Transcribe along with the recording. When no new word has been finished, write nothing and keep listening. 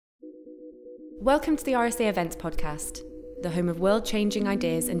Welcome to the RSA Events Podcast, the home of world-changing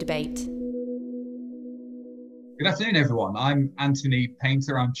ideas and debate. Good afternoon, everyone. I'm Anthony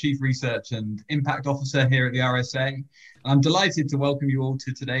Painter. I'm Chief Research and Impact Officer here at the RSA. And I'm delighted to welcome you all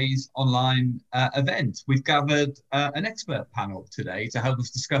to today's online event. We've gathered an expert panel today to help us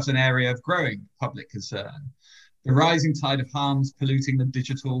discuss an area of growing public concern. The rising tide of harms polluting the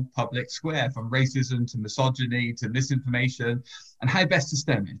digital public square, from racism to misogyny to misinformation, and how best to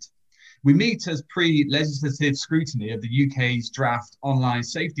stem it. We meet as pre-legislative scrutiny of the UK's draft online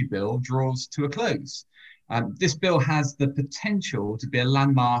safety bill draws to a close. This bill has the potential to be a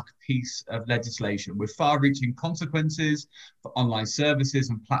landmark piece of legislation with far-reaching consequences for online services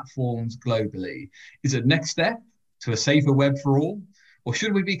and platforms globally. Is it a next step to a safer web for all? Or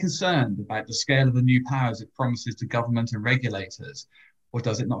should we be concerned about the scale of the new powers it promises to government and regulators? Or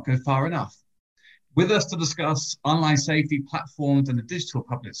does it not go far enough? With us to discuss online safety platforms and the digital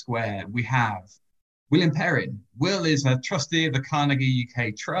public square, we have William Perrin. Will is a trustee of the Carnegie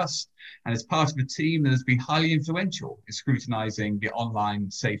UK Trust and is part of a team that has been highly influential in scrutinising the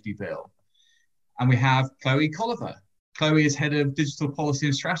online safety bill. And we have Chloe Colliver. Chloe is head of digital policy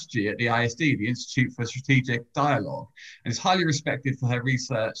and strategy at the ISD, the Institute for Strategic Dialogue, and is highly respected for her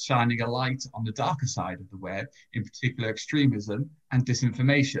research shining a light on the darker side of the web, in particular extremism and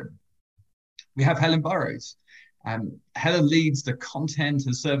disinformation. We have Helen Burrows. Helen leads the content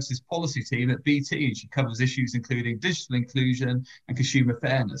and services policy team at BT, and she covers issues including digital inclusion and consumer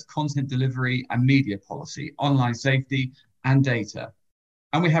fairness, content delivery and media policy, online safety and data.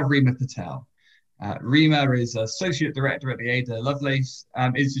 And we have Reema Patel. Reema is Associate Director at the Ada Lovelace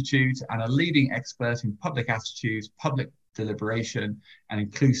Institute and a leading expert in public attitudes, public deliberation, and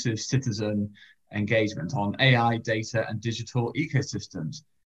inclusive citizen engagement on AI, data, and digital ecosystems.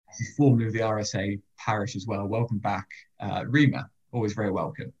 She's formerly of the RSA parish as well. Welcome back, Reema. Always very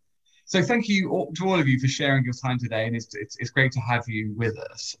welcome. So thank you to all of you for sharing your time today, and it's great to have you with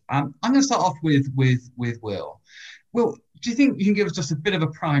us. I'm going to start off with Will. Will, do you think you can give us just a bit of a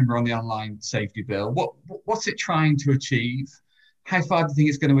primer on the online safety bill? What's it trying to achieve? How far do you think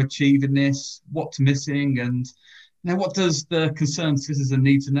it's going to achieve in this? What's missing? And what does the concerned citizen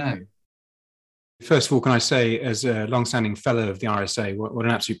need to know? First of all, can I say, as a long-standing fellow of the RSA, what an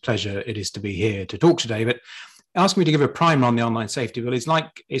absolute pleasure it is to be here to talk today. But asking me to give a primer on the online safety bill is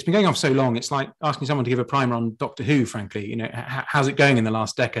like, it's been going on for so long, it's like asking someone to give a primer on Doctor Who, frankly. How's it going in the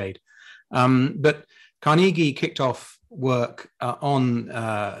last decade? But Carnegie kicked off work on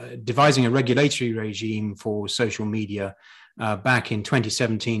devising a regulatory regime for social media back in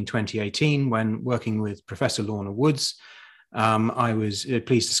 2017, 2018, when working with Professor Lorna Woods. I was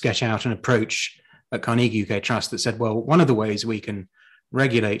pleased to sketch out an approach at Carnegie UK Trust that said, well, one of the ways we can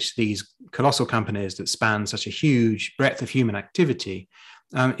regulate these colossal companies that span such a huge breadth of human activity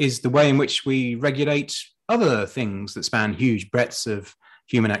is the way in which we regulate other things that span huge breadths of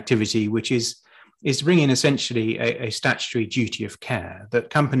human activity, which is to bring in essentially a statutory duty of care, that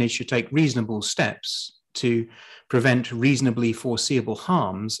companies should take reasonable steps to prevent reasonably foreseeable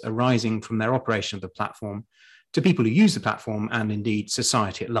harms arising from their operation of the platform to people who use the platform and indeed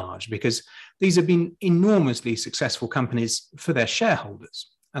society at large, because these have been enormously successful companies for their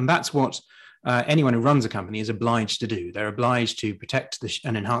shareholders. And that's what anyone who runs a company is obliged to do. They're obliged to protect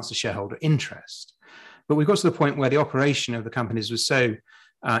and enhance the shareholder interest. But we've got to the point where the operation of the companies was so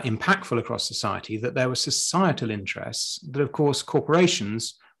impactful across society that there were societal interests that, of course,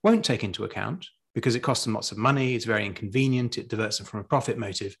 corporations won't take into account because it costs them lots of money, it's very inconvenient, it diverts them from a profit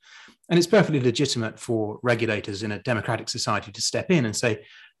motive. And it's perfectly legitimate for regulators in a democratic society to step in and say,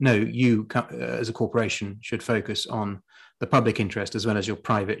 no, you as a corporation should focus on the public interest as well as your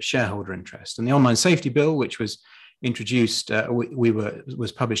private shareholder interest. And the online safety bill, which was introduced,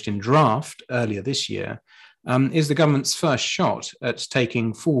 was published in draft earlier this year, is the government's first shot at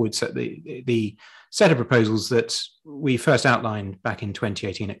taking forward the set of proposals that we first outlined back in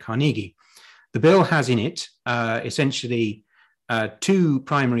 2018 at Carnegie. The bill has in it essentially two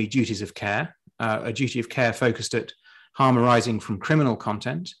primary duties of care, a duty of care focused at harm arising from criminal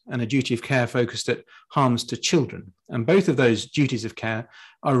content and a duty of care focused at harms to children. And both of those duties of care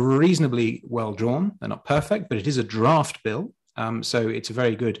are reasonably well drawn. They're not perfect, but it is a draft bill. So it's a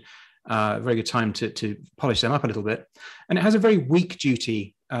very good time to polish them up a little bit. And it has a very weak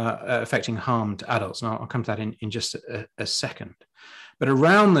duty affecting harm to adults. And I'll come to that in just a second. But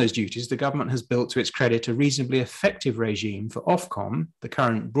around those duties, the government has built to its credit a reasonably effective regime for Ofcom, the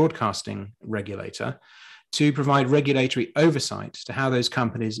current broadcasting regulator, to provide regulatory oversight to how those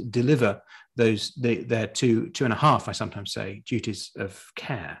companies deliver their two and a half, I sometimes say, duties of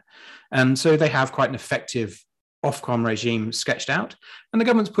care. And so they have quite an effective Ofcom regime sketched out, and the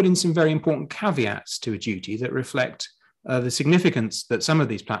government's put in some very important caveats to a duty that reflect the significance that some of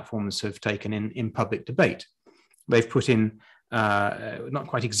these platforms have taken in public debate. They've put in not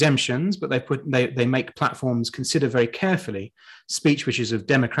quite exemptions, but they make platforms consider very carefully speech which is of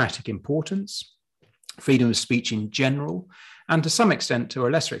democratic importance, freedom of speech in general, and to some extent, to a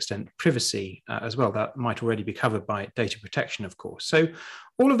lesser extent, privacy as well. That might already be covered by data protection, of course. So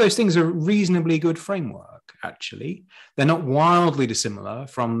all of those things are reasonably good framework, actually. They're not wildly dissimilar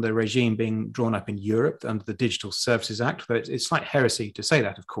from the regime being drawn up in Europe under the Digital Services Act. Though it's slight heresy to say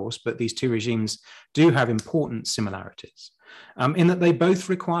that, of course, but these two regimes do have important similarities in that they both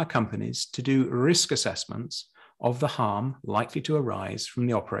require companies to do risk assessments of the harm likely to arise from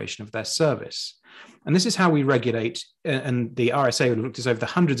the operation of their service. And this is how we regulate, and the RSA looked at over the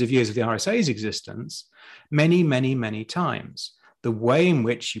hundreds of years of the RSA's existence, many, many, many times. The way in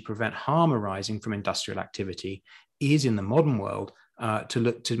which you prevent harm arising from industrial activity is in the modern world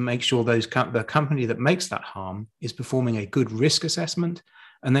to make sure the company that makes that harm is performing a good risk assessment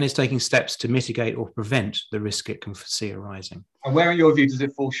and then is taking steps to mitigate or prevent the risk it can foresee arising. And where, in your view, does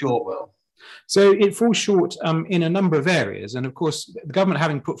it fall short, Will? So it falls short in a number of areas. And of course, the government,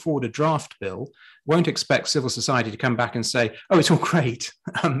 having put forward a draft bill, won't expect civil society to come back and say, oh, it's all great,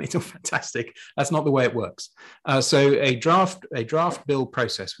 it's all fantastic. That's not the way it works. So a draft bill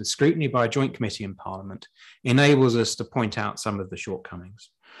process with scrutiny by a joint committee in Parliament enables us to point out some of the shortcomings.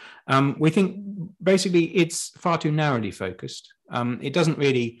 We think basically it's far too narrowly focused. It doesn't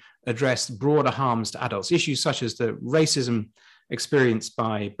really address broader harms to adults, issues such as the racism experienced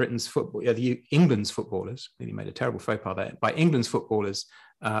by England's footballers, really made a terrible faux pas there, by England's footballers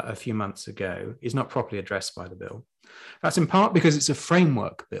a few months ago, is not properly addressed by the bill. That's in part because it's a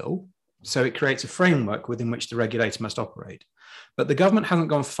framework bill, so it creates a framework within which the regulator must operate. But the government hasn't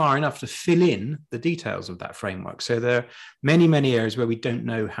gone far enough to fill in the details of that framework. So there are many, many areas where we don't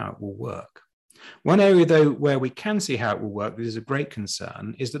know how it will work. One area, though, where we can see how it will work, that is a great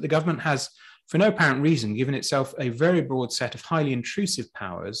concern, is that the government has, for no apparent reason, given itself a very broad set of highly intrusive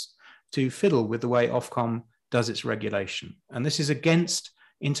powers to fiddle with the way Ofcom does its regulation. And this is against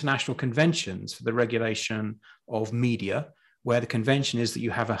international conventions for the regulation of media, where the convention is that you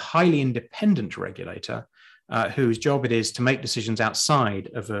have a highly independent regulator whose job it is to make decisions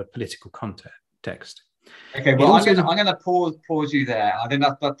outside of a political context. Okay, well, I'm going to pause you there. I think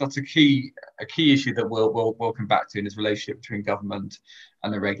that's a key issue that we'll come back to in this relationship between government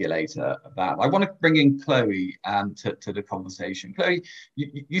and the regulator. That I want to bring in Chloe to the conversation. Chloe,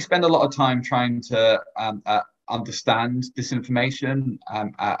 you spend a lot of time trying to understand disinformation,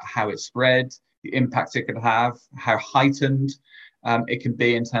 how it's spread, the impact it could have, how heightened it can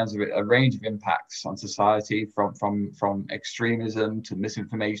be in terms of a range of impacts on society, from extremism to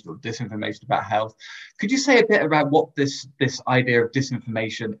misinformation or disinformation about health. Could you say a bit about what this idea of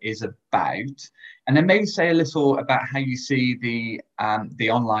disinformation is about, and then maybe say a little about how you see the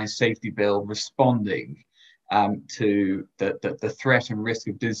online safety bill responding to the threat and risk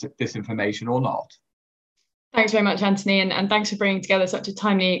of disinformation or not? Thanks very much, Anthony, and thanks for bringing together such a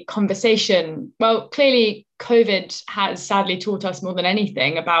timely conversation. Well, clearly, COVID has sadly taught us more than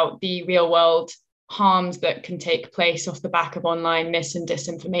anything about the real world harms that can take place off the back of online mis and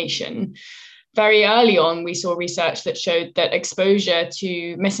disinformation. Very early on, we saw research that showed that exposure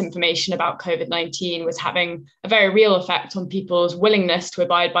to misinformation about COVID-19 was having a very real effect on people's willingness to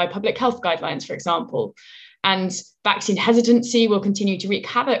abide by public health guidelines, for example. And vaccine hesitancy will continue to wreak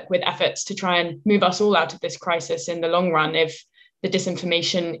havoc with efforts to try and move us all out of this crisis in the long run if the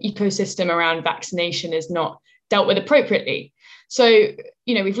disinformation ecosystem around vaccination is not dealt with appropriately. So,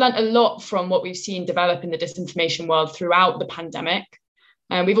 we've learned a lot from what we've seen develop in the disinformation world throughout the pandemic.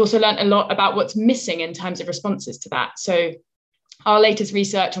 And we've also learned a lot about what's missing in terms of responses to that. So our latest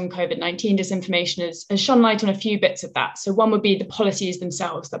research on COVID-19 disinformation has shone light on a few bits of that. So one would be the policies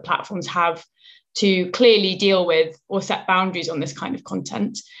themselves that platforms have to clearly deal with or set boundaries on this kind of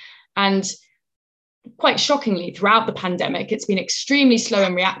content. And quite shockingly, throughout the pandemic, it's been extremely slow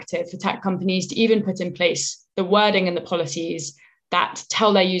and reactive for tech companies to even put in place the wording and the policies that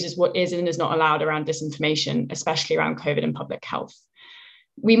tell their users what is and is not allowed around disinformation, especially around COVID and public health.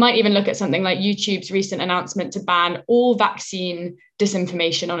 We might even look at something like YouTube's recent announcement to ban all vaccine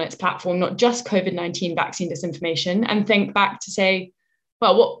disinformation on its platform, not just COVID-19 vaccine disinformation, and think back to say,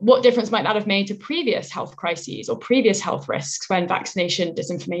 well, what difference might that have made to previous health crises or previous health risks when vaccination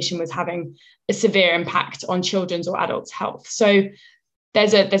disinformation was having a severe impact on children's or adults' health? So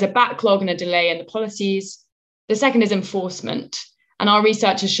there's a backlog and a delay in the policies. The second is enforcement. And our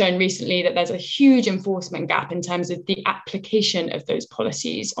research has shown recently that there's a huge enforcement gap in terms of the application of those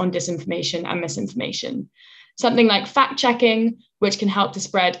policies on disinformation and misinformation. something like fact checking, which can help to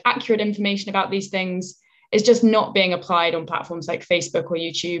spread accurate information about these things, is just not being applied on platforms like Facebook or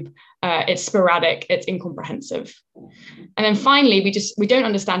YouTube. It's sporadic, it's incomprehensive. And then finally, we don't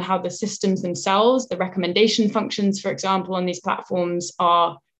understand how the systems themselves, the recommendation functions, for example, on these platforms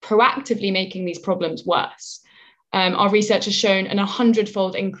are proactively making these problems worse. Our research has shown an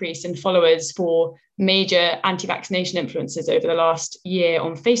 100-fold increase in followers for major anti-vaccination influencers over the last year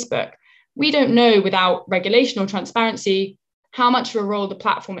on Facebook. We don't know, without regulation or transparency, how much of a role the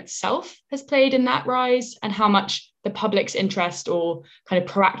platform itself has played in that rise and how much the public's interest or kind of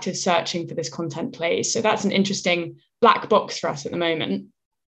proactive searching for this content plays. So that's an interesting black box for us at the moment.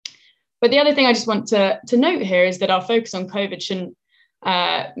 But the other thing I just want to note here is that our focus on COVID shouldn't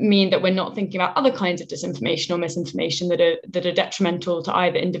mean that we're not thinking about other kinds of disinformation or misinformation that are detrimental to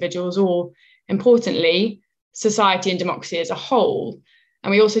either individuals or, importantly, society and democracy as a whole. And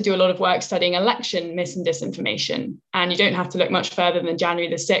we also do a lot of work studying election mis and disinformation. And you don't have to look much further than January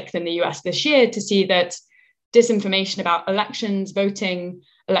the 6th in the US this year to see that disinformation about elections, voting,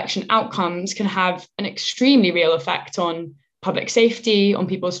 election outcomes can have an extremely real effect on public safety, on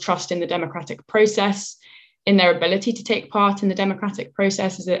people's trust in the democratic process, in their ability to take part in the democratic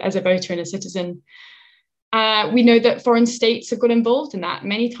process as a voter and a citizen. We know that foreign states have got involved in that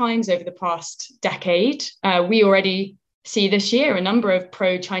many times over the past decade. We already see this year a number of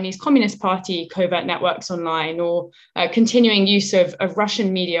pro-Chinese Communist Party covert networks online, or continuing use of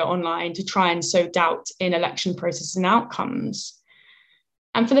Russian media online to try and sow doubt in election processes and outcomes.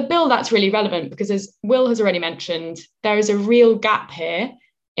 And for the bill, that's really relevant because, as Will has already mentioned, there is a real gap here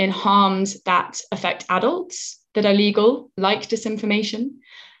in harms that affect adults that are legal, like disinformation.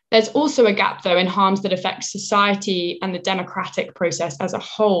 There's also a gap, though, in harms that affect society and the democratic process as a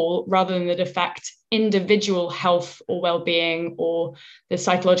whole, rather than that affect individual health or well-being or the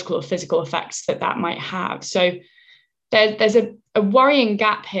psychological or physical effects that might have. So there's a worrying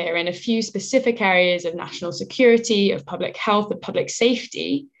gap here in a few specific areas of national security, of public health, of public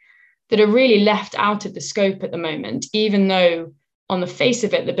safety that are really left out of the scope at the moment, even though on the face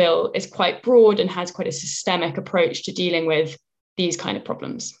of it, the bill is quite broad and has quite a systemic approach to dealing with these kind of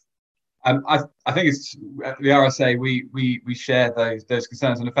problems. I think it's the RSA. We share those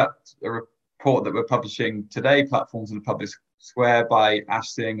concerns, and in fact, a report that we're publishing today, "Platforms in the Public Square" by Ash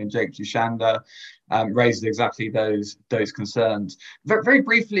Singh and Jake Dushanda, raises exactly those concerns. Very, very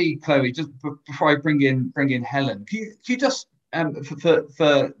briefly, Chloe, just before I bring in Helen, can you just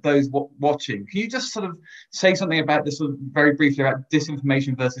for those watching, can you just sort of say something about this, sort of very briefly, about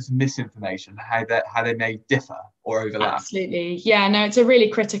disinformation versus misinformation, how they may differ or overlap? Absolutely. Yeah, no, it's a really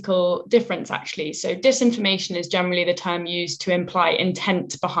critical difference, actually. So disinformation is generally the term used to imply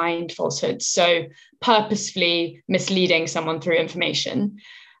intent behind falsehoods. So purposefully misleading someone through information.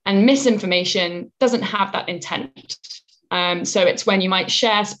 And misinformation doesn't have that intent. So it's when you might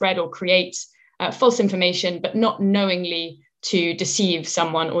share, spread, or create false information, but not knowingly to deceive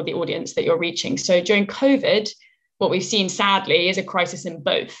someone or the audience that you're reaching. So during COVID, what we've seen, sadly, is a crisis in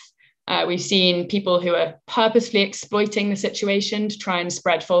both. We've seen people who are purposely exploiting the situation to try and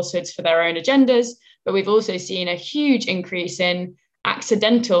spread falsehoods for their own agendas, but we've also seen a huge increase in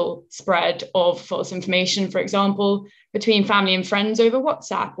accidental spread of false information, for example, between family and friends over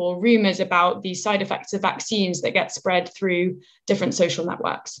WhatsApp, or rumors about the side effects of vaccines that get spread through different social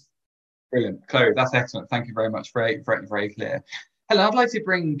networks. Brilliant, Chloe. That's excellent. Thank you very much. Very, very, very clear. Helen, I'd like to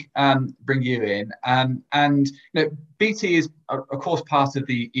bring you in. And BT is, of course, part of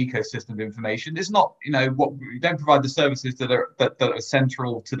the ecosystem of information. It's not, what we don't provide the services that are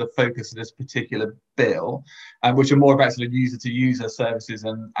central to the focus of this particular bill, which are more about sort of user-to-user services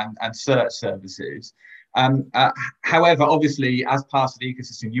and search services. However, obviously, as part of the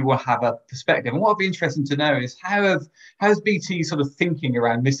ecosystem, you will have a perspective. And what would be interesting to know is how has BT sort of thinking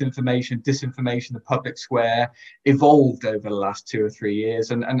around misinformation, disinformation, the public square evolved over the last 2 or 3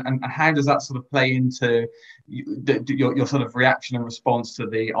 years? And how does that sort of play into your sort of reaction and response to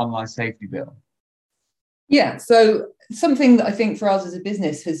the online safety bill? Yeah, so something that I think for us as a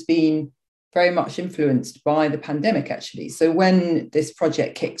business has been very much influenced by the pandemic, actually. So when this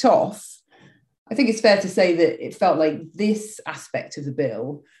project kicked off, I think it's fair to say that it felt like this aspect of the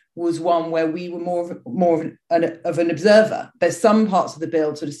bill was one where we were more of an observer. There's some parts of the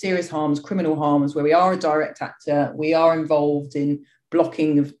bill, sort of serious harms, criminal harms, where we are a direct actor, we are involved in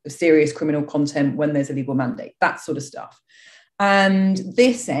blocking of serious criminal content when there's a legal mandate, that sort of stuff. And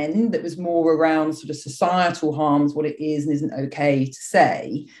this end that was more around sort of societal harms, what it is and isn't okay to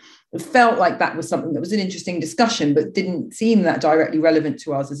say, it felt like that was something that was an interesting discussion, but didn't seem that directly relevant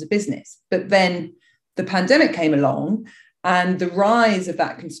to us as a business. But then the pandemic came along And the rise of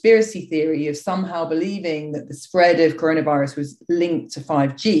that conspiracy theory of somehow believing that the spread of coronavirus was linked to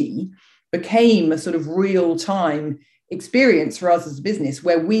 5G became a sort of real-time experience for us as a business,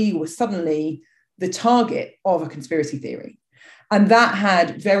 where we were suddenly the target of a conspiracy theory. And that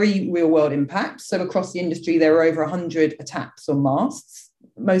had very real-world impacts. So across the industry, there were over 100 attacks on masts,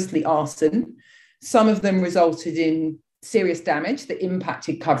 mostly arson. Some of them resulted in serious damage that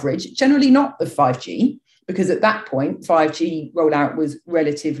impacted coverage, generally not of 5G, because at that point, 5G rollout was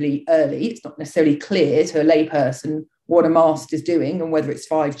relatively early. It's not necessarily clear to a layperson what a mast is doing and whether it's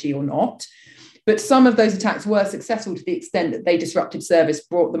 5G or not. But some of those attacks were successful to the extent that they disrupted service,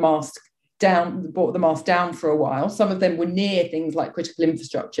 brought the mast down for a while. Some of them were near things like critical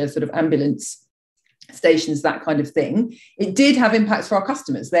infrastructure, sort of ambulance stations, that kind of thing. It did have impacts for our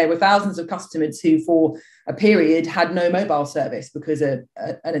customers. There were thousands of customers who, for a period, had no mobile service because an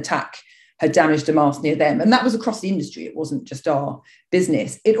attack had damaged a mast near them. And that was across the industry. It wasn't just our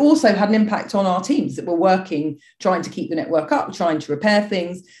business. It also had an impact on our teams that were working, trying to keep the network up, trying to repair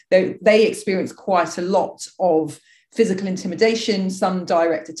things. They experienced quite a lot of physical intimidation, some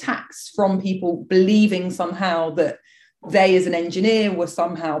direct attacks from people believing somehow that they as an engineer were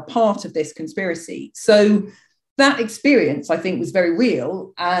somehow part of this conspiracy. So that experience, I think, was very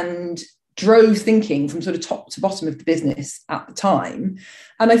real and drove thinking from sort of top to bottom of the business at the time.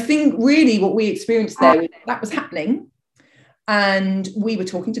 And I think really what we experienced there, that was happening. And we were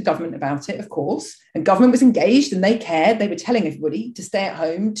talking to government about it, of course, and government was engaged and they cared. They were telling everybody to stay at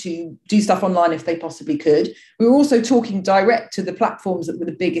home, to do stuff online if they possibly could. We were also talking direct to the platforms that were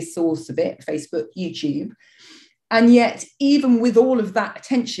the biggest source of it, Facebook, YouTube. And yet, even with all of that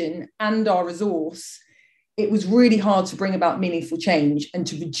attention and our resource, it was really hard to bring about meaningful change and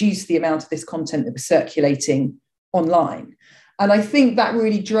to reduce the amount of this content that was circulating online. And I think that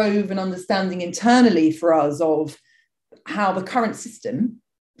really drove an understanding internally for us of how the current system,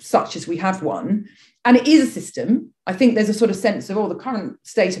 such as we have one, and it is a system. I think there's a sort of sense of, the current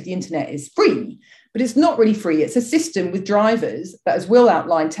state of the internet is free, but it's not really free. It's a system with drivers that, as Will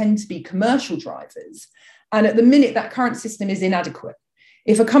outlined, tend to be commercial drivers. And at the minute, that current system is inadequate.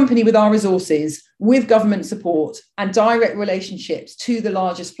 If a company with our resources, with government support and direct relationships to the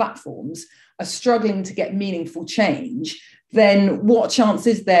largest platforms are struggling to get meaningful change, then what chance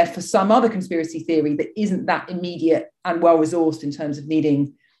is there for some other conspiracy theory that isn't that immediate and well-resourced in terms of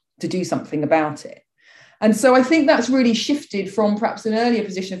needing to do something about it? And so I think that's really shifted from perhaps an earlier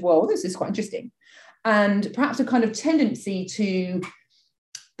position of, well, this is quite interesting, and perhaps a kind of tendency to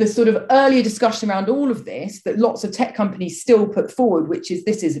the sort of earlier discussion around all of this that lots of tech companies still put forward, which is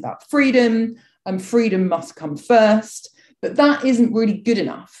this is about freedom and freedom must come first. But that isn't really good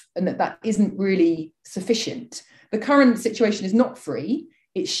enough, and that isn't really sufficient. The current situation is not free.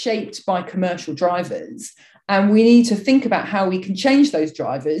 It's shaped by commercial drivers. And we need to think about how we can change those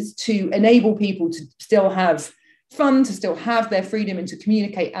drivers to enable people to still have fun, to still have their freedom and to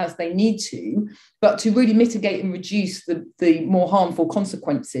communicate as they need to, but to really mitigate and reduce the more harmful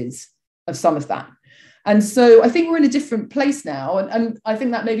consequences of some of that. And so I think we're in a different place now. And I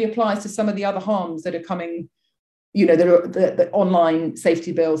think that maybe applies to some of the other harms that are coming, that online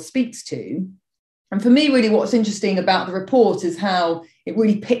safety bill speaks to. And for me, really, what's interesting about the report is how it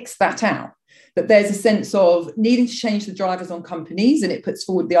really picks that out, that there's a sense of needing to change the drivers on companies. And it puts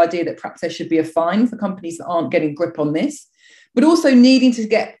forward the idea that perhaps there should be a fine for companies that aren't getting grip on this, but also needing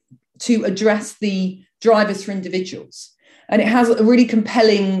to address the drivers for individuals. And it has a really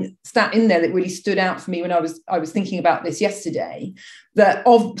compelling stat in there that really stood out for me when I was thinking about this yesterday, that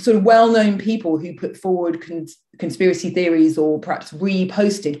of sort of well-known people who put forward conspiracy theories or perhaps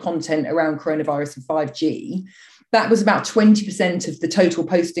reposted content around coronavirus and 5G, that was about 20% of the total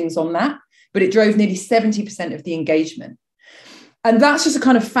postings on that, but it drove nearly 70% of the engagement. And that's just a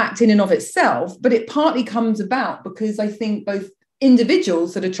kind of fact in and of itself, but it partly comes about because I think both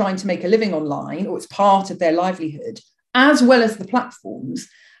individuals that are trying to make a living online, or it's part of their livelihood, as well as the platforms,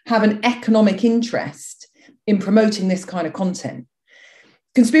 have an economic interest in promoting this kind of content.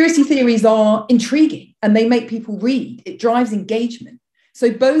 Conspiracy theories are intriguing and they make people read. It drives engagement.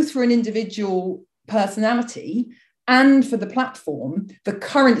 So both for an individual personality and for the platform, the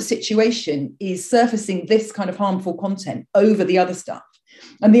current situation is surfacing this kind of harmful content over the other stuff.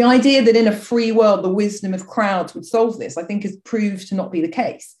 And the idea that in a free world, the wisdom of crowds would solve this, I think has proved to not be the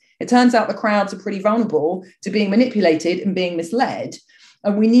case. It turns out the crowds are pretty vulnerable to being manipulated and being misled.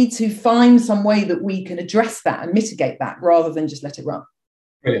 And we need to find some way that we can address that and mitigate that rather than just let it run.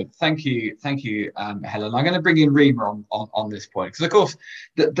 Brilliant. Thank you, Helen. I'm going to bring in Rima on this point, because, of course,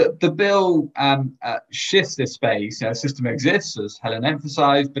 the bill shifts this space. The system exists, as Helen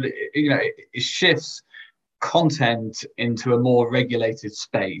emphasised, but it shifts content into a more regulated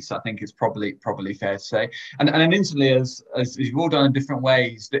space. I think it's probably fair to say. And then instantly, as you've all done in different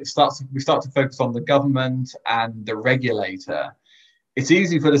ways, we start to focus on the government and the regulator. It's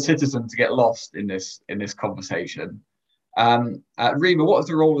easy for the citizen to get lost in this conversation. Rima, what is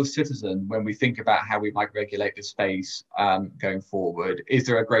the role of citizen when we think about how we might regulate this space going forward? Is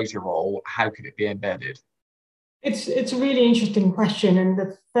there a greater role? How could it be embedded? It's a really interesting question. And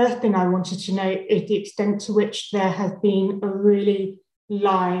the first thing I wanted to note is the extent to which there has been a really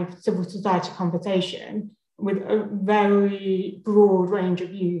live civil society conversation with a very broad range of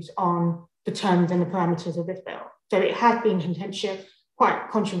views on the terms and the parameters of this bill. So it has been contentious,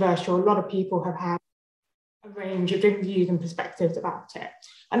 quite controversial. A lot of people have had a range of different views and perspectives about it.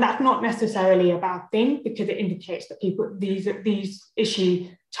 And that's not necessarily a bad thing, because it indicates that these issues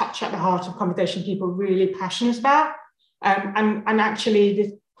touch at the heart of conversation people are really passionate about. And actually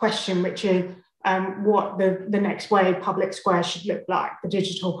this question, which is what the next way public square should look like, the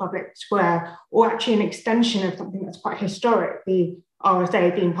digital public square, or actually an extension of something that's quite historic, the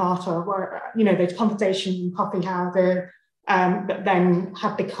RSA being part of, where, those conversations in coffee houses that then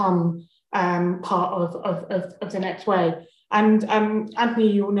have become part of the next way. And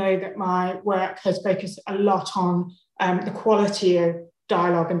Anthony, you'll know that my work has focused a lot on the quality of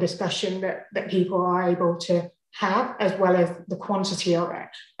dialogue and discussion that people are able to have, as well as the quantity of it.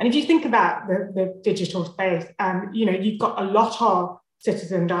 And if you think about the digital space, you've got a lot of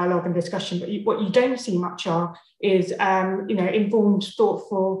citizen dialogue and discussion, but what you don't see much of is informed,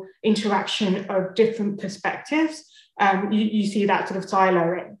 thoughtful interaction of different perspectives. You see that sort of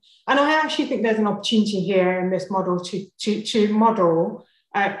siloing. And I actually think there's an opportunity here in this model to model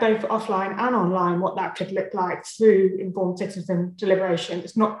both offline and online what that could look like through informed citizen deliberation.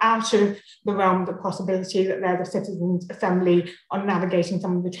 It's not out of the realm of the possibility that they're the citizens' assembly on navigating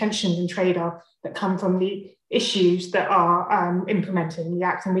some of the tensions and trade-offs that come from the issues that are implemented in the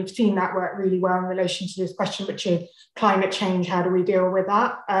Act. And we've seen that work really well in relation to this question, which is climate change. How do we deal with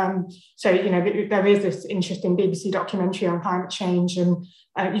that? There is this interesting BBC documentary on climate change, and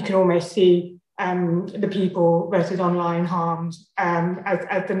you can almost see the people versus online harms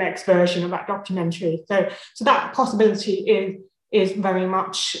as the next version of that documentary. So that possibility is very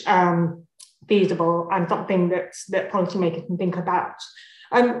much feasible and something that policymakers can think about.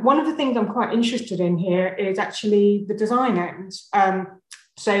 One of the things I'm quite interested in here is actually the design end.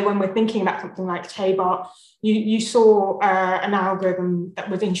 So when we're thinking about something like Taybot, you saw an algorithm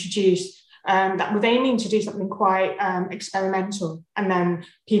that was introduced that was aiming to do something quite experimental. And then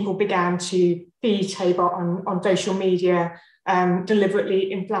people began to feed Taybot on social media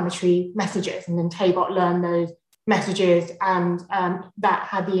deliberately inflammatory messages. And then Taybot learned those messages, and that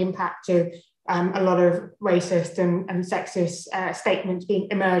had the impact of a lot of racist and sexist statements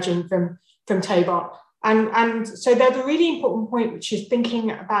emerging from Taybot. And so there's a really important point, which is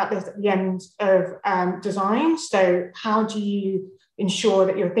thinking about this at the end of design. So how do you ensure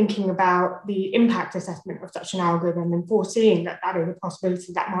that you're thinking about the impact assessment of such an algorithm and foreseeing that is a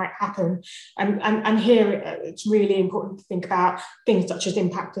possibility that might happen? And here it's really important to think about things such as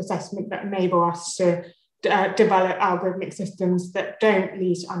impact assessment that enable us to develop algorithmic systems that don't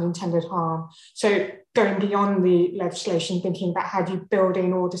lead to unintended harm. So going beyond the legislation, thinking about how do you build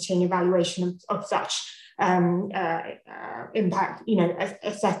in auditing, evaluation of such impact,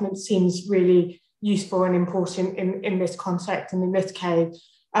 assessment seems really useful and important in this context and in this case.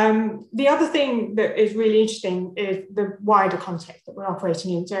 The other thing that is really interesting is the wider context that we're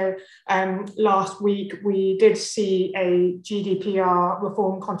operating in. So last week, we did see a GDPR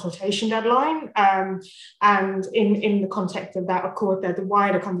reform consultation deadline. And in the context of that, of course, there's a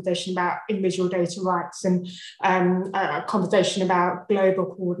wider conversation about individual data rights and a conversation about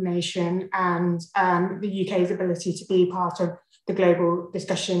global coordination and the UK's ability to be part of the global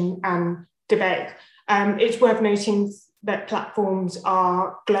discussion and debate. It's worth noting that platforms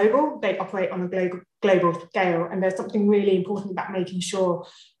are global, they operate on a global scale, and there's something really important about making sure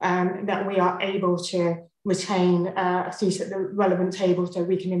that we are able to retain a seat at the relevant table so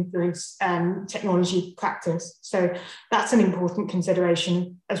we can influence technology practice. So that's an important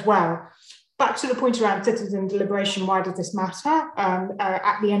consideration as well. Back to the point around citizen deliberation, why does this matter?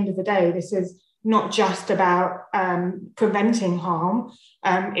 At the end of the day, this is not just about preventing harm,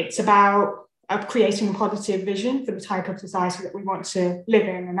 it's about creating a positive vision for the type of society that we want to live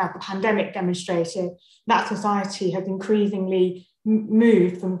in. And as the pandemic demonstrated, that society has increasingly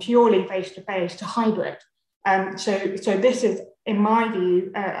moved from purely face-to-face to hybrid. So this is, in my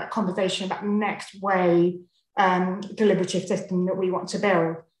view, a conversation about the next wave deliberative system that we want to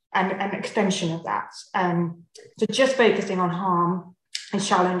build and an extension of that. So just focusing on harm is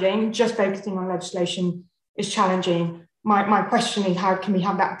challenging, just focusing on legislation is challenging. My question is, how can we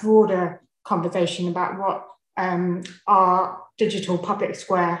have that broader conversation about what our digital public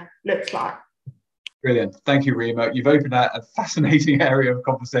square looks like? Brilliant. Thank you, Rima. You've opened a fascinating area of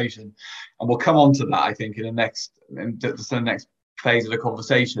conversation, and we'll come on to that, I think, in the next phase of the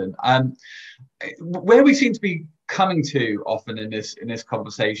conversation. Where we seem to be coming to often in this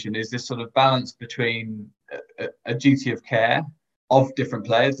conversation is this sort of balance between a duty of care of different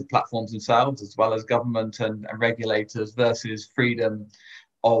players, the platforms themselves, as well as government and regulators, versus freedom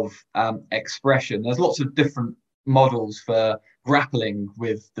of expression. There's lots of different models for grappling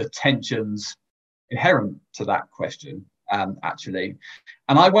with the tensions inherent to that question, actually.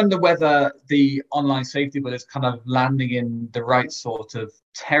 And I wonder whether the online safety bill is kind of landing in the right sort of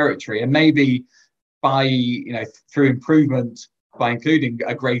territory, and maybe by, through improvement, by including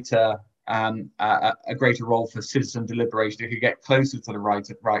a greater role for citizen deliberation, if you get closer to the right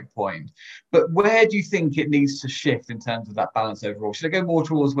point. But where do you think it needs to shift in terms of that balance overall? Should it go more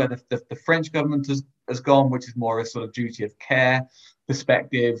towards where the French government has gone, which is more a sort of duty of care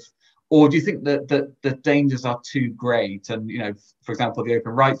perspective? Or do you think that the dangers are too great? And, for example, the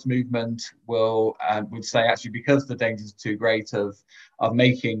open rights movement would say, actually, because the dangers are too great of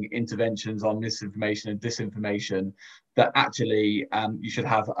making interventions on misinformation and disinformation, that actually you should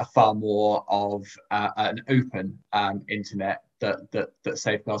have a far more of an open internet that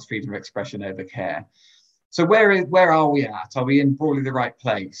safeguards freedom of expression over care. So where are we at? Are we in broadly the right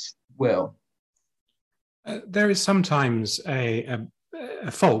place, Will? There is sometimes a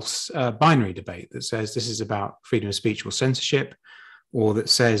false binary debate that says this is about freedom of speech or censorship, or that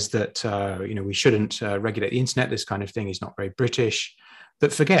says that we shouldn't regulate the internet. This kind of thing is not very British.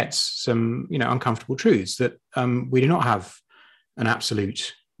 That forgets some uncomfortable truths, that we do not have an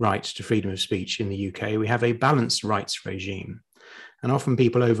absolute right to freedom of speech in the UK. We have a balanced rights regime, and often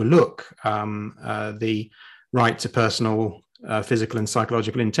people overlook the right to personal physical and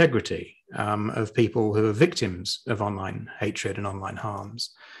psychological integrity of people who are victims of online hatred and online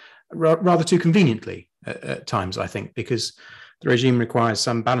harms, rather too conveniently at times, I think, because the regime requires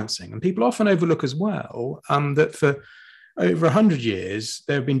some balancing. And people often overlook as well that for over 100 years,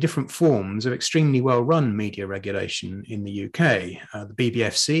 there have been different forms of extremely well-run media regulation in the UK. The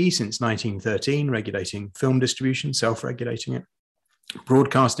BBFC since 1913, regulating film distribution, self-regulating it.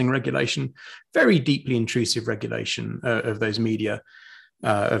 Broadcasting regulation, very deeply intrusive regulation of those media,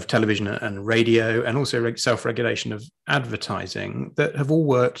 of television and radio, and also self-regulation of advertising that have all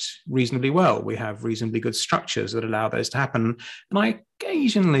worked reasonably well. We have reasonably good structures that allow those to happen. And I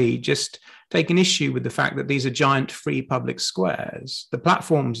occasionally just take an issue with the fact that these are giant free public squares. The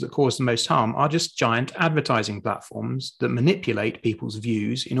platforms that cause the most harm are just giant advertising platforms that manipulate people's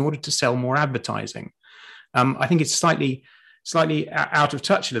views in order to sell more advertising. I think it's slightly out of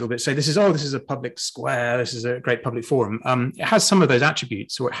touch a little bit. Say this is a public square, this is a great public forum. It has some of those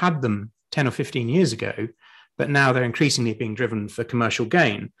attributes, or it had them 10 or 15 years ago, but now they're increasingly being driven for commercial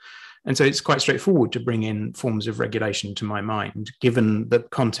gain. And so it's quite straightforward to bring in forms of regulation, to my mind, given the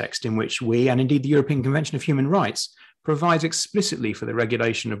context in which we, and indeed the European Convention of Human Rights, provides explicitly for the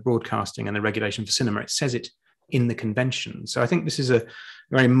regulation of broadcasting and the regulation for cinema. It says it in the convention. So I think this is a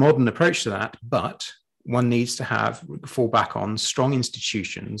very modern approach to that, but one needs to fall back on strong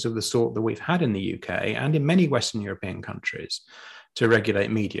institutions of the sort that we've had in the UK and in many Western European countries to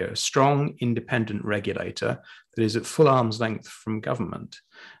regulate media, a strong independent regulator that is at full arm's length from government.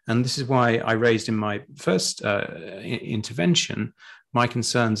 And this is why I raised in my first intervention my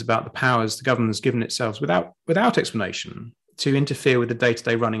concerns about the powers the government has given itself without explanation to interfere with the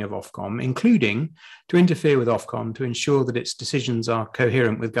day-to-day running of Ofcom, including to interfere with Ofcom to ensure that its decisions are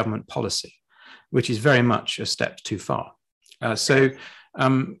coherent with government policy, which is very much a step too far.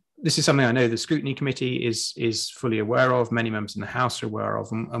 This is something I know the Scrutiny Committee is fully aware of, many members in the House are aware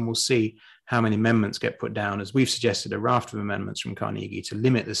of, and we'll see how many amendments get put down, as we've suggested a raft of amendments from Carnegie to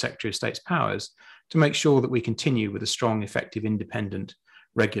limit the Secretary of State's powers to make sure that we continue with a strong, effective, independent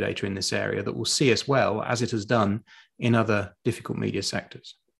regulator in this area that will see us well, as it has done in other difficult media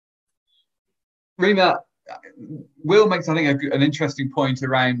sectors. Rima, Will makes, I think, an interesting point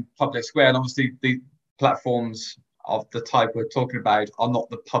around public square, and obviously the platforms of the type we're talking about are not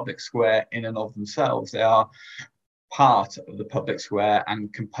the public square in and of themselves. They are part of the public square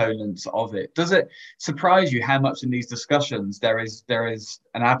and components of it. Does it surprise you how much in these discussions there is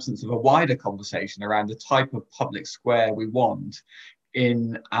an absence of a wider conversation around the type of public square we want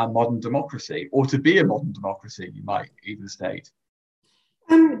in our modern democracy, or to be a modern democracy, you might even state?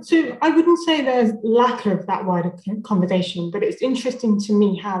 So I wouldn't say there's lack of that wider conversation, but it's interesting to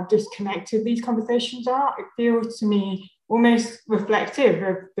me how disconnected these conversations are. It feels to me almost reflective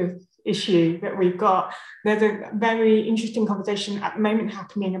of the issue that we've got. There's a very interesting conversation at the moment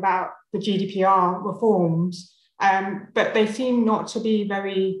happening about the GDPR reforms, but they seem not to be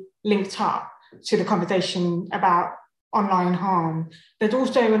very linked up to the conversation about online harm. There's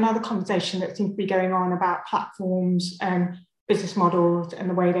also another conversation that seems to be going on about platforms and business models and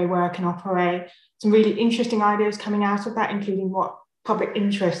the way they work and operate. Some really interesting ideas coming out of that, including what public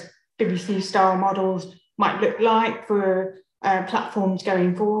interest BBC style models might look like for platforms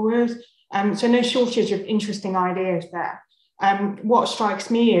going forward. So no shortage of interesting ideas there. What strikes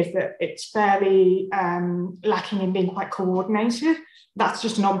me is that it's fairly lacking in being quite coordinated. That's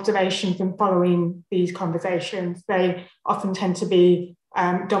just an observation from following these conversations. They often tend to be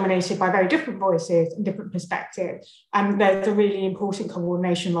dominated by very different voices and different perspectives. And there's a really important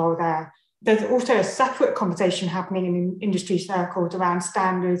coordination role there. There's also a separate conversation happening in industry circles around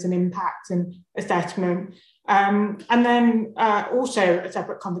standards and impact and assessment. And then also a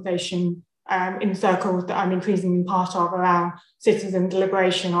separate conversation in circles that I'm increasingly part of around citizen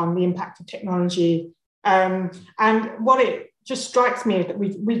deliberation on the impact of technology. And what it just strikes me is that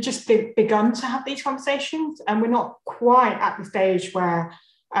we've just begun to have these conversations, and we're not quite at the stage where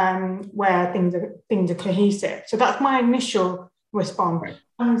things are cohesive. So that's my initial response. Right.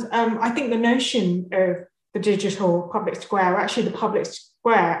 And I think the notion of the digital public square, or actually the public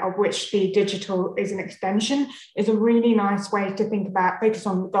square of which the digital is an extension, is a really nice way to think about, focus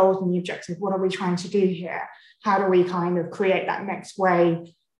on the goals and the objectives. What are we trying to do here? How do we kind of create that next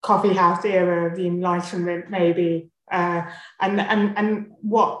way, coffee house era of the Enlightenment, maybe? And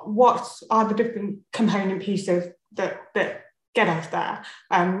what are the different component pieces that get us there?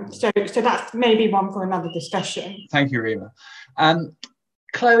 So that's maybe one for another discussion. Thank you, Rima.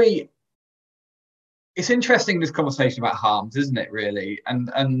 Chloe, it's interesting, this conversation about harms, isn't it, really?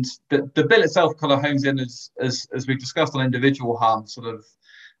 And the bill itself kind of hones in, as we've discussed, on individual harm, sort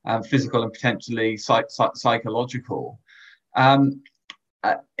of physical and potentially psychological.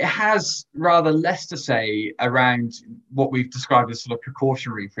 It has rather less to say around what we've described as sort of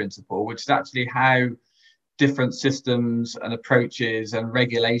precautionary principle, which is actually how different systems and approaches and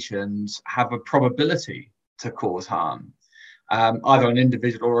regulations have a probability to cause harm, either on an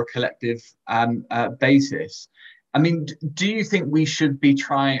individual or a collective basis. I mean, do you think we should be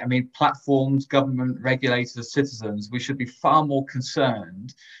trying, I mean, platforms, government, regulators, citizens, we should be far more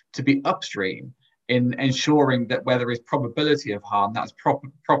concerned to be upstream in ensuring that where there is probability of harm, that's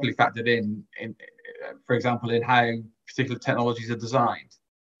properly factored in, for example, in how particular technologies are designed?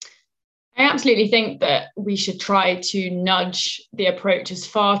 I absolutely think that we should try to nudge the approach as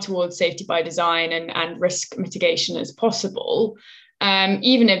far towards safety by design and risk mitigation as possible,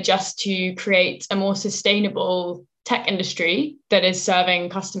 even if just to create a more sustainable tech industry that is serving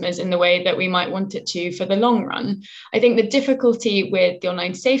customers in the way that we might want it to for the long run. I think the difficulty with the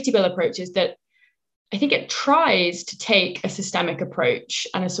online safety bill approach is that I think it tries to take a systemic approach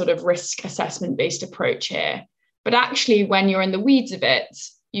and a sort of risk assessment based approach here. But actually, when you're in the weeds of it,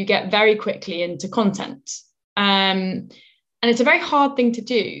 you get very quickly into content. And it's a very hard thing to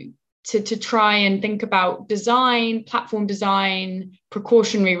do, to try and think about design, platform design,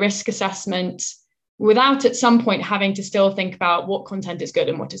 precautionary risk assessment, without at some point having to still think about what content is good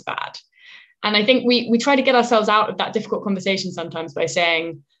and what is bad. And I think we try to get ourselves out of that difficult conversation sometimes by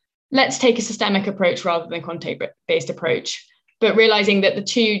saying, let's take a systemic approach rather than content-based approach, but realizing that the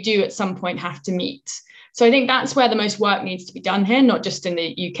two do at some point have to meet. So I think that's where the most work needs to be done here, not just in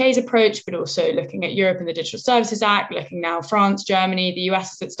the UK's approach, but also looking at Europe and the Digital Services Act, looking now France, Germany, the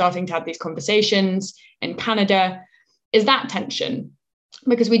US that's starting to have these conversations, in Canada, is that tension.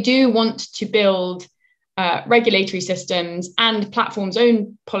 Because we do want to build regulatory systems and platforms'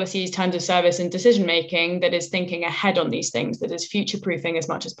 own policies, terms of service and decision-making that is thinking ahead on these things, that is future-proofing as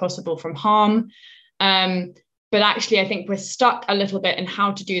much as possible from harm. But actually, I think we're stuck a little bit in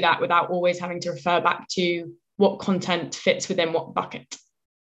how to do that without always having to refer back to what content fits within what bucket.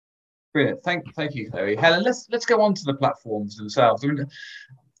 Brilliant. Thank you, Chloe. Helen, let's go on to the platforms themselves. I mean,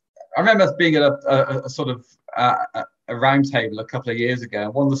 I remember being at a sort of a roundtable a couple of years ago,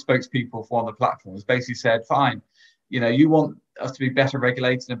 and one of the spokespeople for one of the platforms basically said, fine, you want us to be better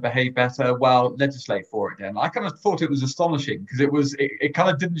regulated and behave better, well, legislate for it then. I kind of thought it was astonishing, because it kind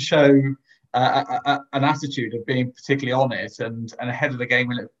of didn't show an attitude of being particularly on it and ahead of the game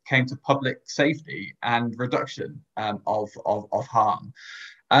when it came to public safety and reduction of harm.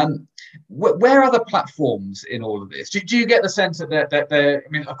 Where are the platforms in all of this? Do you get the sense that they're, I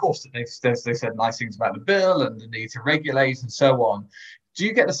mean, of course, they said nice things about the bill and the need to regulate and so on. Do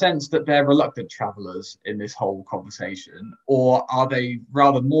you get the sense that they're reluctant travellers in this whole conversation, or are they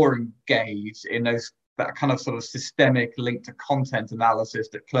rather more engaged in those that kind of sort of systemic link to content analysis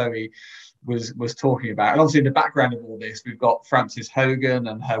that Chloe was talking about. And obviously in the background of all this, we've got Frances Hogan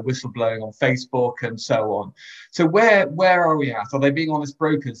and her whistleblowing on Facebook and so on. So where are we at? Are they being honest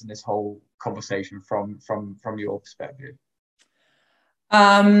brokers in this whole conversation from your perspective?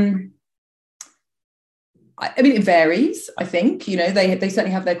 I mean, it varies, I think. You know, they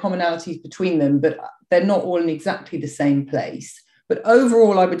certainly have their commonalities between them, but they're not all in exactly the same place. But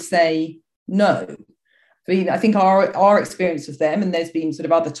overall, I would say no. I mean, I think our experience of them, and there's been sort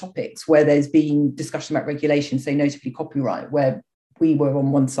of other topics where there's been discussion about regulation, say notably copyright, where we were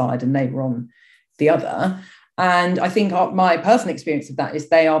on one side and they were on the other. And I think my personal experience of that is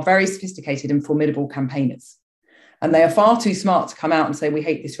they are very sophisticated and formidable campaigners. And they are far too smart to come out and say, we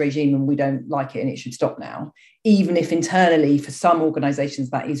hate this regime and we don't like it and it should stop now, even if internally for some organizations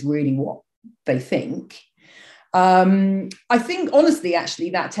that is really what they think. I think, honestly,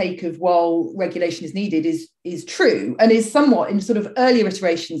 actually, that take of, well, regulation is needed is true and is somewhat in sort of earlier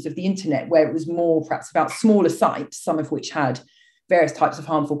iterations of the internet, where it was more perhaps about smaller sites, some of which had various types of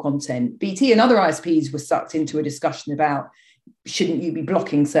harmful content. BT and other ISPs were sucked into a discussion about, shouldn't you be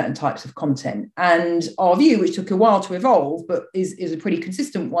blocking certain types of content? And our view, which took a while to evolve, but is a pretty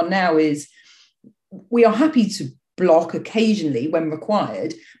consistent one now, is we are happy to block occasionally when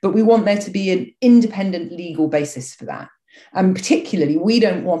required, but we want there to be an independent legal basis for that. And particularly, we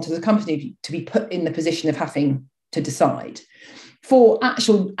don't want as a company to be put in the position of having to decide. For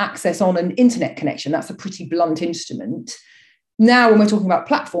actual access on an internet connection, that's a pretty blunt instrument. Now, when we're talking about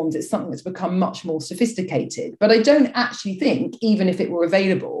platforms, it's something that's become much more sophisticated. But I don't actually think, even if it were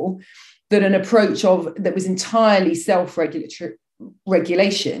available, that an approach that was entirely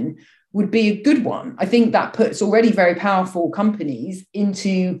self-regulation would be a good one. I think that puts already very powerful companies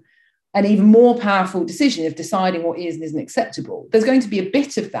into an even more powerful decision of deciding what is and isn't acceptable. There's going to be a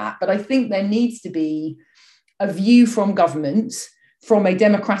bit of that, but I think there needs to be a view from government, from a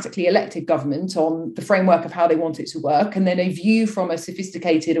democratically elected government, on the framework of how they want it to work, and then a view from a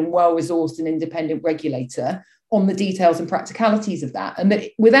sophisticated and well-resourced and independent regulator on the details and practicalities of that. And that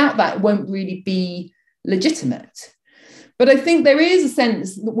without that, it won't really be legitimate. But I think there is a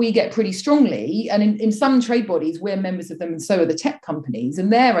sense that we get pretty strongly, and in some trade bodies, we're members of them, and so are the tech companies.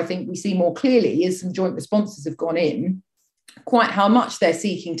 And there, I think we see more clearly, as some joint responses have gone in, quite how much they're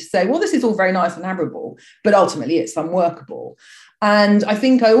seeking to say, well, this is all very nice and admirable, but ultimately it's unworkable. And I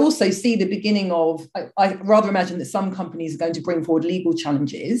think I also see the beginning of, I rather imagine that some companies are going to bring forward legal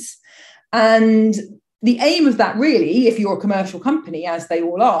challenges. And the aim of that, really, if you're a commercial company, as they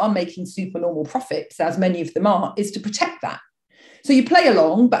all are, making supernormal profits, as many of them are, is to protect that. So you play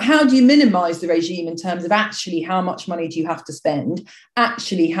along, but how do you minimize the regime in terms of actually how much money do you have to spend,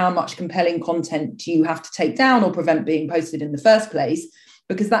 actually how much compelling content do you have to take down or prevent being posted in the first place?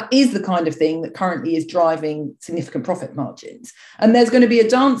 Because that is the kind of thing that currently is driving significant profit margins. And there's going to be a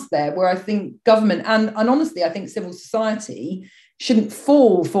dance there where I think government and honestly, I think civil society shouldn't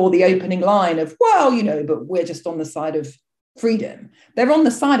fall for the opening line of, well, you know, but we're just on the side of freedom. They're on the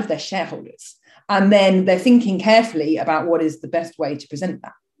side of their shareholders. And then they're thinking carefully about what is the best way to present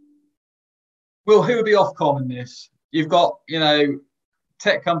that. Well, who would be Ofcom in this? You've got, you know,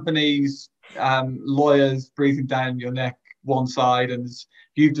 tech companies, lawyers breathing down your neck one side, and as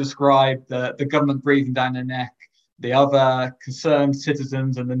you've described, the government breathing down their neck, the other, concerned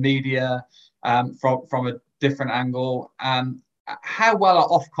citizens and the media from a different angle. How well are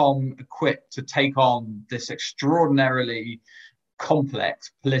Ofcom equipped to take on this extraordinarily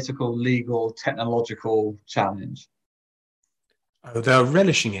complex political, legal, technological challenge? Oh, they're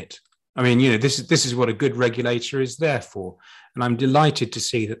relishing it. I mean, you know, this is what a good regulator is there for. And I'm delighted to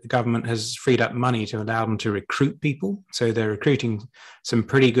see that the government has freed up money to allow them to recruit people. So they're recruiting some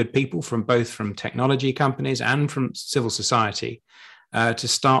pretty good people from technology companies and from civil society to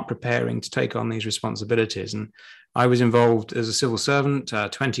start preparing to take on these responsibilities. And I was involved as a civil servant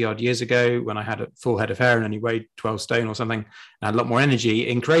 20 odd years ago when I had a full head of hair and only weighed 12 stone or something, and had a lot more energy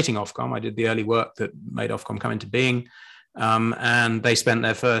in creating Ofcom. I did the early work that made Ofcom come into being. And they spent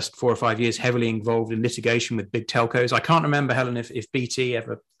their first 4 or 5 years heavily involved in litigation with big telcos. I can't remember, Helen, if BT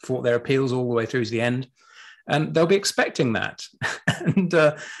ever fought their appeals all the way through to the end. And they'll be expecting that. And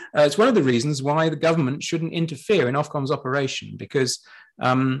it's one of the reasons why the government shouldn't interfere in Ofcom's operation, because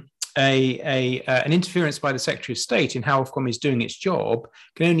an interference by the Secretary of State in how Ofcom is doing its job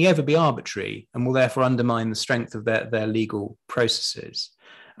can only ever be arbitrary and will therefore undermine the strength of their legal processes.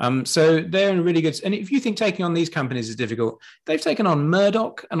 So they're in a really good, and if you think taking on these companies is difficult, they've taken on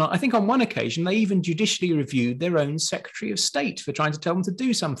Murdoch, and I think on one occasion they even judicially reviewed their own Secretary of State for trying to tell them to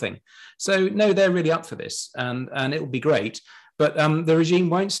do something. So no, they're really up for this, and it will be great. But the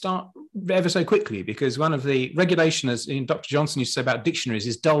regime won't start ever so quickly, because one of the regulation, as Dr. Johnson used to say about dictionaries,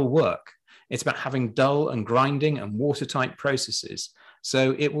 is dull work. It's about having dull and grinding and watertight processes.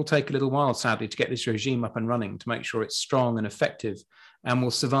 So it will take a little while, sadly, to get this regime up and running, to make sure it's strong and effective and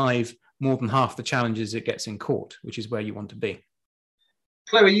will survive more than half the challenges it gets in court, which is where you want to be.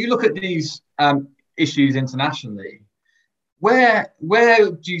 Chloe, you look at these issues internationally. Where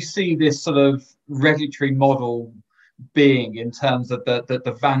do you see this sort of regulatory model being in terms of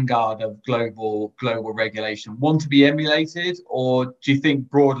the vanguard of global regulation? One to be emulated, or do you think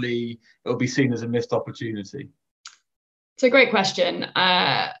broadly it will be seen as a missed opportunity? It's a great question.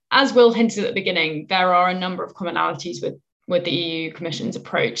 As Will hinted at the beginning, there are a number of commonalities with the EU Commission's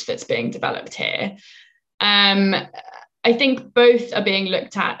approach that's being developed here. I think both are being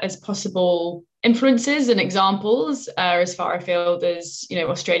looked at as possible influences and examples as far afield as,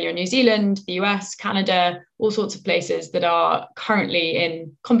 Australia and New Zealand, the US, Canada, all sorts of places that are currently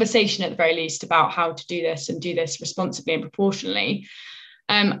in conversation at the very least about how to do this and do this responsibly and proportionally.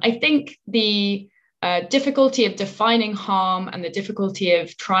 I think the difficulty of defining harm and the difficulty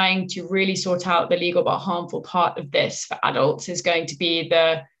of trying to really sort out the legal but harmful part of this for adults is going to be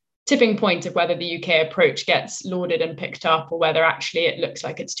the tipping point of whether the UK approach gets lauded and picked up, or whether actually it looks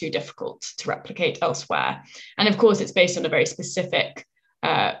like it's too difficult to replicate elsewhere. And of course, it's based on a very specific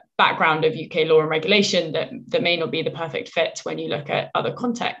background of UK law and regulation that may not be the perfect fit when you look at other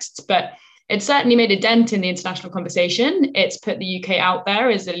contexts. But it's certainly made a dent in the international conversation. It's put the UK out there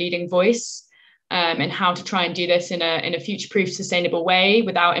as a leading voice in how to try and do this in a future-proof, sustainable way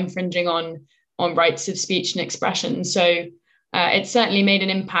without infringing on rights of speech and expression. So it's certainly made an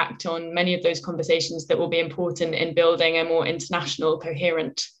impact on many of those conversations that will be important in building a more international,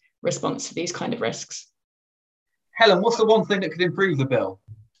 coherent response to these kind of risks. Helen, what's the one thing that could improve the bill?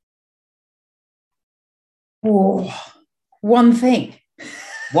 Oh, one thing.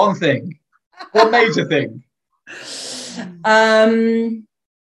 One thing. One major thing.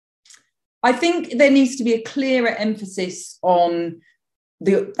 I think there needs to be a clearer emphasis on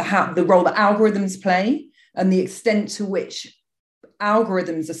the role that algorithms play and the extent to which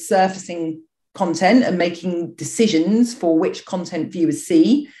algorithms are surfacing content and making decisions for which content viewers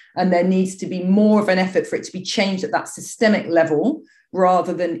see. And there needs to be more of an effort for it to be changed at that systemic level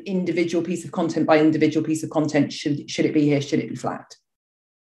rather than individual piece of content by individual piece of content. Should it be here? Should it be flagged?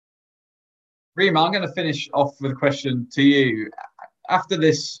 Rima, I'm going to finish off with a question to you. After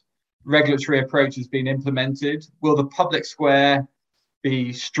this regulatory approach has been implemented, will the public square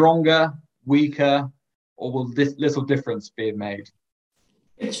be stronger, weaker, or will this little difference be made?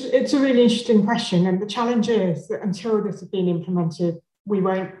 It's a really interesting question, and the challenge is that until this has been implemented, we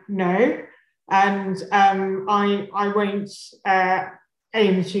won't know, and I won't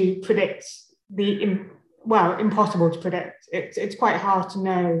aim to predict impossible to predict. It's quite hard to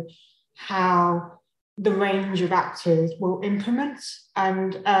know how the range of actors will implement,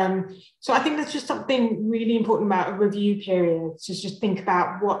 and so I think there's just something really important about a review period to just think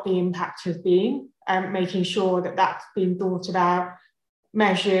about what the impact has been, making sure that that's been thought about,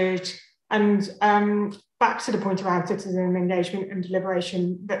 measured, and back to the point around citizen engagement and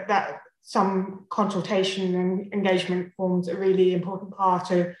deliberation, that some consultation and engagement forms a really important part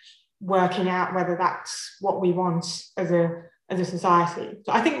of working out whether that's what we want as a society.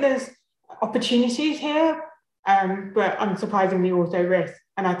 So I think there's opportunities here, but unsurprisingly also risks.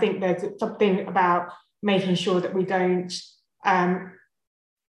 And I think there's something about making sure that we don't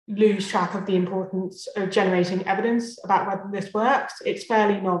lose track of the importance of generating evidence about whether this works. It's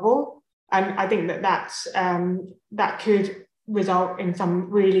fairly novel, and I think that could result in some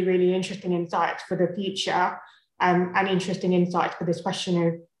really, really interesting insights for the future, and interesting insights for this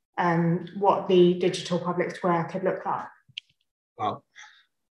question of what the digital public square could look like. Wow.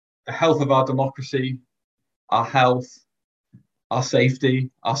 The health of our democracy, our health, our safety,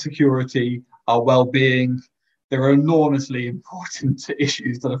 our security, our well-being, there are enormously important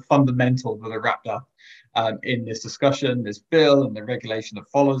issues that are fundamental that are wrapped up in this discussion, this bill, and the regulation that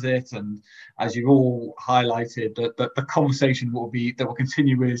follows it. And as you've all highlighted, the conversation will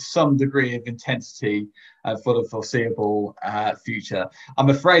continue with some degree of intensity for the foreseeable future. I'm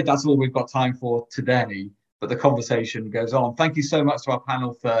afraid that's all we've got time for today, but the conversation goes on. Thank you so much to our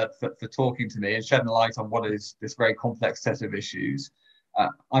panel for talking to me and shedding light on what is this very complex set of issues.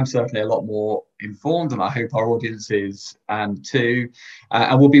 I'm certainly a lot more informed, and I hope our audience is too.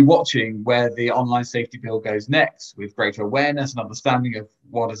 And we'll be watching where the online safety bill goes next, with greater awareness and understanding of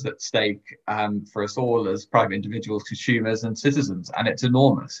what is at stake for us all as private individuals, consumers and citizens, and it's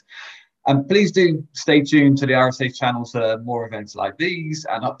enormous. Please do stay tuned to the RSA channel for more events like these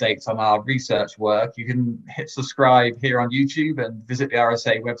and updates on our research work. You can hit subscribe here on YouTube and visit the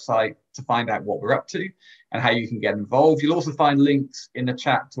RSA website to find out what we're up to and how you can get involved. You'll also find links in the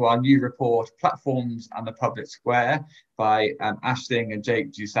chat to our new report, Platforms and the Public Square, by Aisling and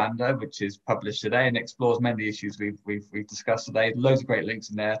Jake Dusander, which is published today and explores many of the issues we've discussed today. Loads of great links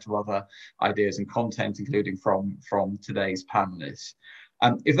in there to other ideas and content, including from today's panelists.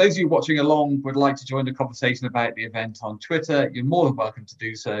 If those of you watching along would like to join the conversation about the event on Twitter, you're more than welcome to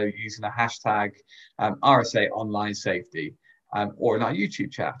do so using the hashtag RSA Online Safety or in our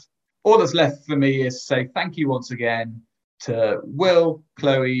YouTube chat. All that's left for me is to say thank you once again to Will,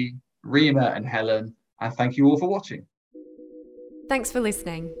 Chloe, Rima and Helen, and thank you all for watching. Thanks for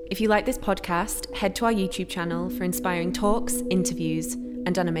listening. If you like this podcast, head to our YouTube channel for inspiring talks, interviews,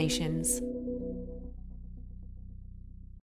 and animations.